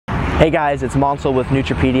Hey guys, it's Monsel with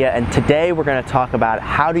Nootropedia, and today we're going to talk about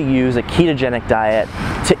how to use a ketogenic diet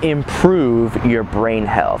to improve your brain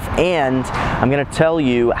health. And I'm going to tell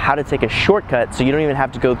you how to take a shortcut so you don't even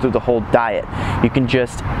have to go through the whole diet. You can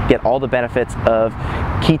just get all the benefits of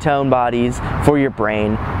ketone bodies for your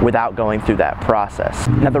brain without going through that process.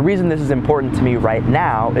 Now, the reason this is important to me right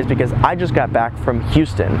now is because I just got back from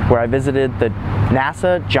Houston, where I visited the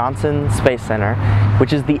NASA Johnson Space Center,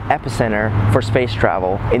 which is the epicenter for space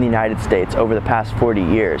travel in the United States over the past 40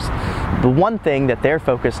 years. The one thing that they're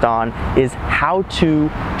focused on is how to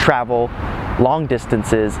travel long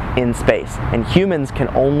distances in space, and humans can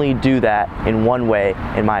only do that in one way,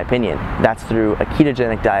 in my opinion. That's through a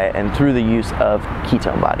ketogenic diet and through the use of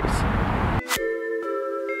ketone bodies.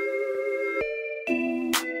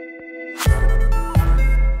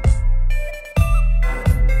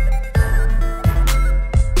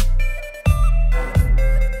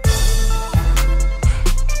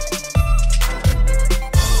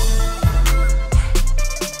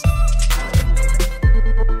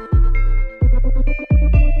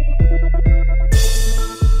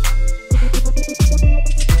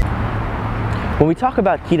 When we talk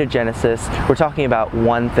about ketogenesis, we're talking about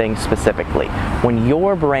one thing specifically. When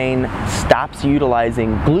your brain stops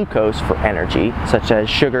utilizing glucose for energy, such as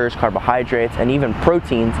sugars, carbohydrates, and even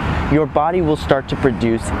proteins, your body will start to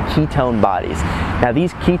produce ketone bodies. Now,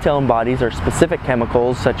 these ketone bodies are specific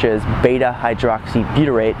chemicals such as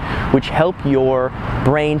beta-hydroxybutyrate, which help your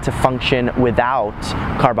brain to function without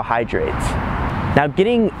carbohydrates. Now,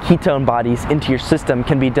 getting ketone bodies into your system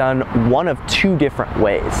can be done one of two different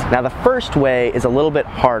ways. Now, the first way is a little bit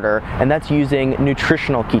harder, and that's using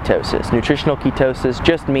nutritional ketosis. Nutritional ketosis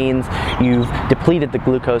just means you've depleted the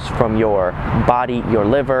glucose from your body, your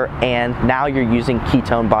liver, and now you're using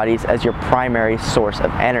ketone bodies as your primary source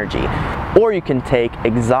of energy. Or you can take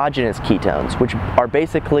exogenous ketones, which are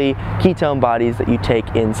basically ketone bodies that you take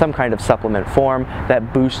in some kind of supplement form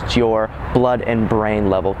that boosts your blood and brain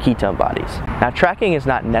level ketone bodies. Now, tracking is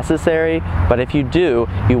not necessary, but if you do,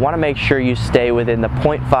 you want to make sure you stay within the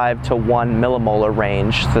 0.5 to 1 millimolar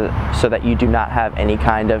range so that you do not have any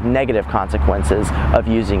kind of negative consequences of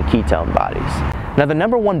using ketone bodies. Now, the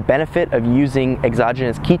number one benefit of using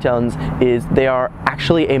exogenous ketones is they are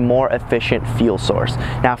actually a more efficient fuel source.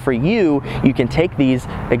 Now, for you, you can take these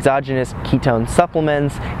exogenous ketone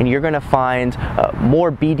supplements and you're going to find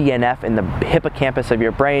more BDNF in the hippocampus of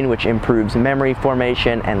your brain, which improves memory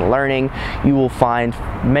formation and learning. You will find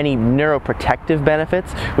many neuroprotective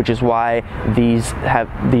benefits, which is why these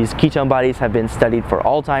ketone bodies have been studied for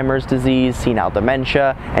Alzheimer's disease, senile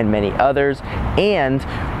dementia, and many others. And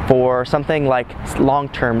for something like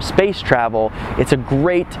long-term space travel, it's a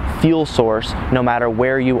great fuel source no matter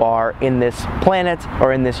where you are in this planet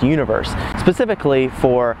or in this universe. Specifically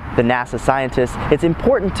for the NASA scientists, it's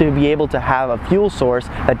important to be able to have a fuel source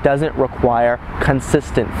that doesn't require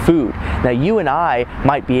consistent food. Now, you and I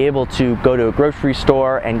might be able to go to a grocery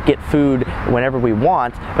store and get food whenever we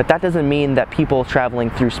want, but that doesn't mean that people traveling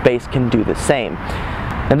through space can do the same.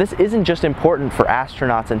 And this isn't just important for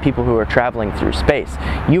astronauts and people who are traveling through space.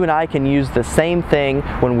 You and I can use the same thing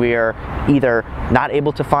when we're either not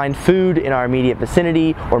able to find food in our immediate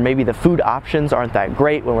vicinity, or maybe the food options aren't that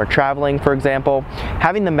great when we're traveling, for example.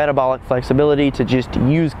 Having the metabolic flexibility to just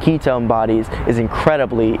use ketone bodies is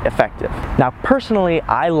incredibly effective. Now, personally,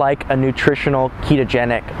 I like a nutritional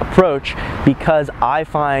ketogenic approach because I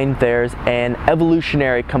find there's an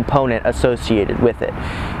evolutionary component associated with it.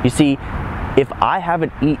 You see, if I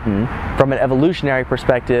haven't eaten, from an evolutionary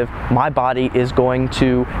perspective, my body is going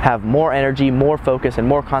to have more energy, more focus, and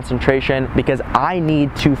more concentration because I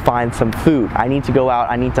need to find some food. I need to go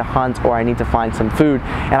out, I need to hunt, or I need to find some food.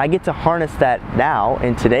 And I get to harness that now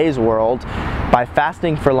in today's world by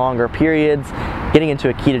fasting for longer periods, getting into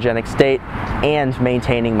a ketogenic state, and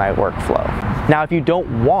maintaining my workflow. Now, if you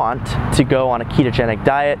don't want to go on a ketogenic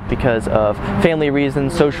diet because of family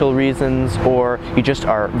reasons, social reasons, or you just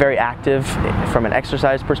are very active from an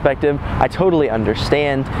exercise perspective, I totally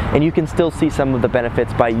understand, and you can still see some of the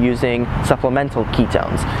benefits by using supplemental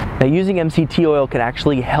ketones. Now, using MCT oil can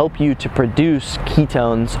actually help you to produce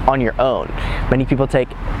ketones on your own. Many people take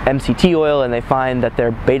MCT oil and they find that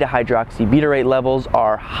their beta-hydroxybutyrate levels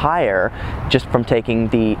are higher just from taking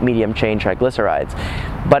the medium chain triglycerides.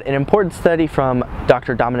 But an important study from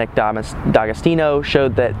Dr. Dominic D'Agostino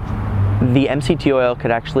showed that the MCT oil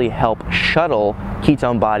could actually help shuttle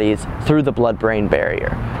ketone bodies through the blood-brain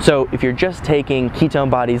barrier. So if you're just taking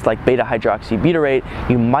ketone bodies like beta-hydroxybutyrate,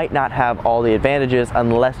 you might not have all the advantages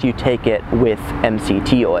unless you take it with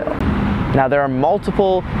MCT oil. Now there are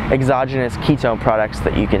multiple exogenous ketone products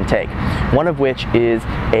that you can take, one of which is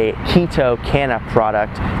a keto canna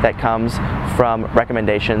product that comes from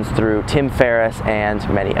recommendations through Tim Ferriss and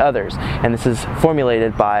many others. And this is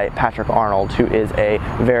formulated by Patrick Arnold, who is a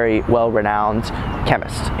very well-renowned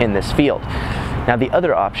chemist in this field. Now the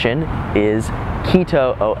other option is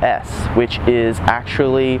Keto OS, which is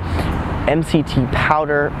actually MCT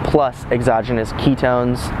powder plus exogenous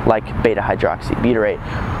ketones like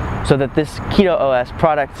beta-hydroxybutyrate, so that this Keto OS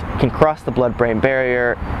product can cross the blood-brain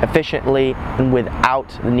barrier efficiently and without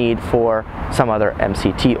the need for some other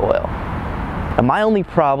MCT oil. And my only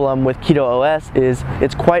problem with Keto OS is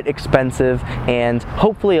it's quite expensive, and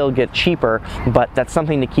hopefully it'll get cheaper, but that's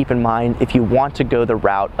something to keep in mind if you want to go the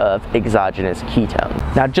route of exogenous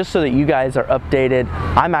ketones. Now, just so that you guys are updated,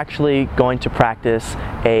 I'm actually going to practice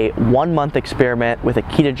a 1-month experiment with a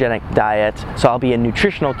ketogenic diet, so I'll be in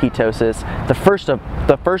nutritional ketosis.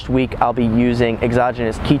 The first week I'll be using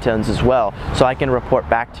exogenous ketones as well, so I can report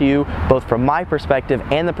back to you both from my perspective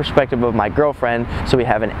and the perspective of my girlfriend, so we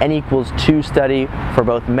have an N=2 study for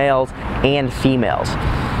both males and females.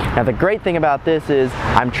 Now the great thing about this is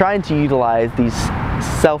I'm trying to utilize these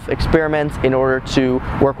self-experiments in order to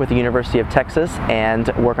work with the University of Texas and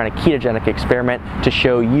work on a ketogenic experiment to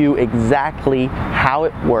show you exactly how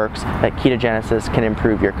it works that ketogenesis can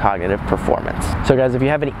improve your cognitive performance. So guys, if you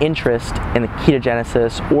have any interest in the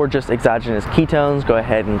ketogenesis or just exogenous ketones, go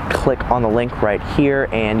ahead and click on the link right here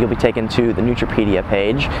and you'll be taken to the Nootropedia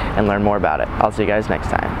page and learn more about it. I'll see you guys next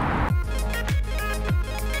time.